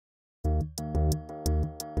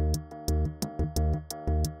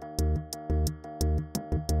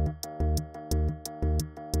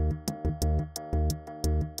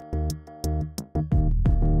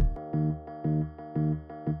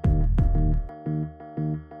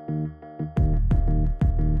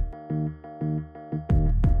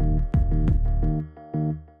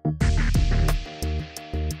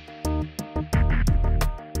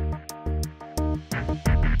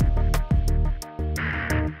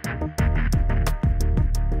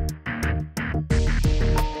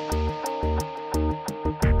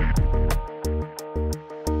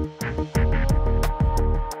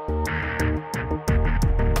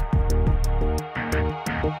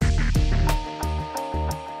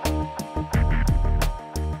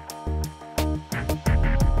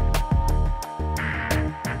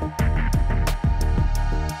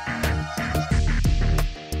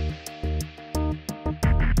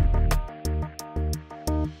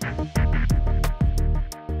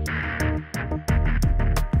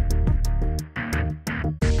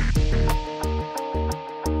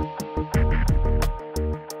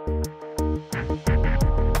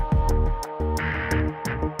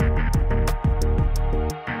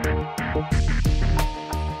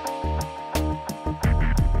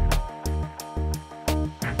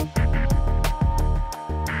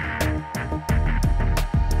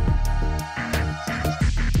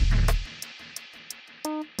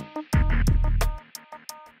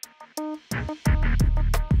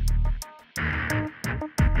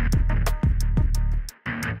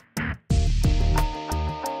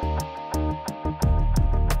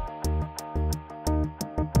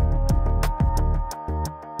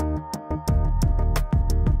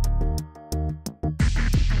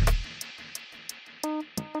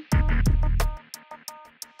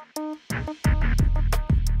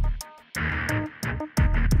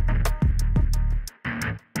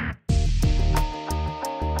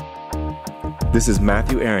This is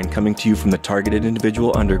Matthew Aaron coming to you from the Targeted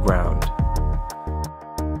Individual Underground.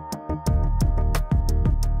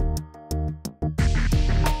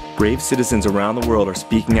 Brave citizens around the world are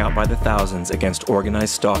speaking out by the thousands against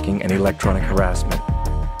organized stalking and electronic harassment.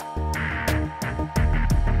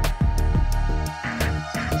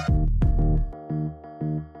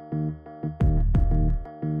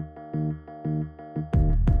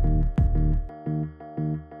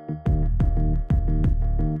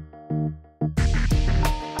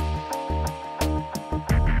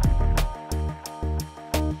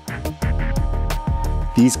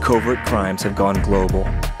 These covert crimes have gone global.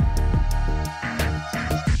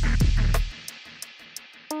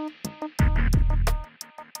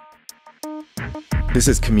 This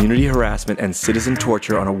is community harassment and citizen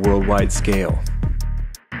torture on a worldwide scale.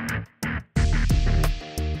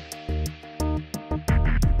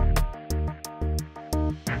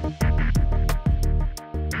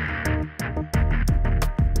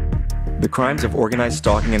 The crimes of organized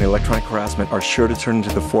stalking and electronic harassment are sure to turn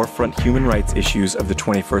into the forefront human rights issues of the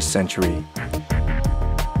 21st century.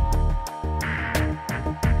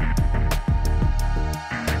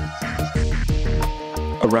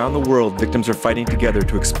 Around the world, victims are fighting together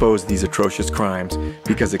to expose these atrocious crimes,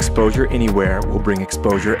 because exposure anywhere will bring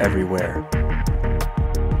exposure everywhere.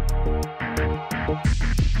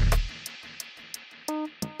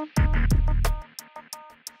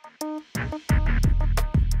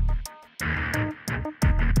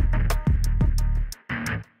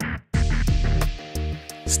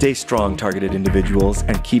 Stay strong, targeted individuals,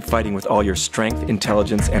 and keep fighting with all your strength,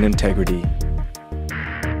 intelligence, and integrity.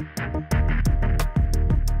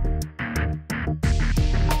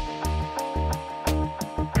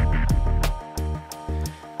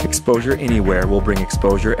 Exposure anywhere will bring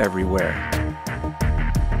exposure everywhere.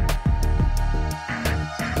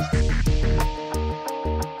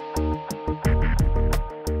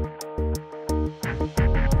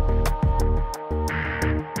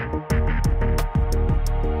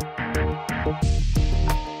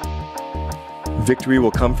 Victory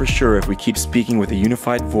will come for sure if we keep speaking with a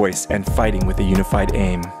unified voice and fighting with a unified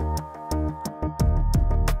aim.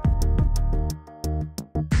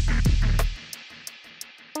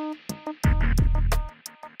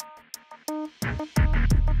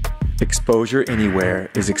 Exposure anywhere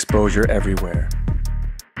is exposure everywhere.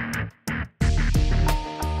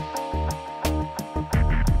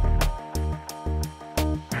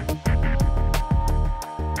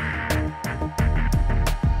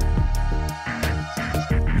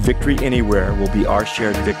 Victory anywhere will be our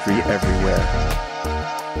shared victory everywhere.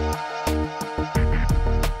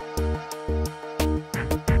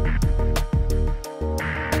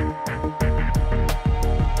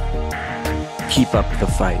 Keep up the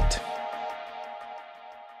fight.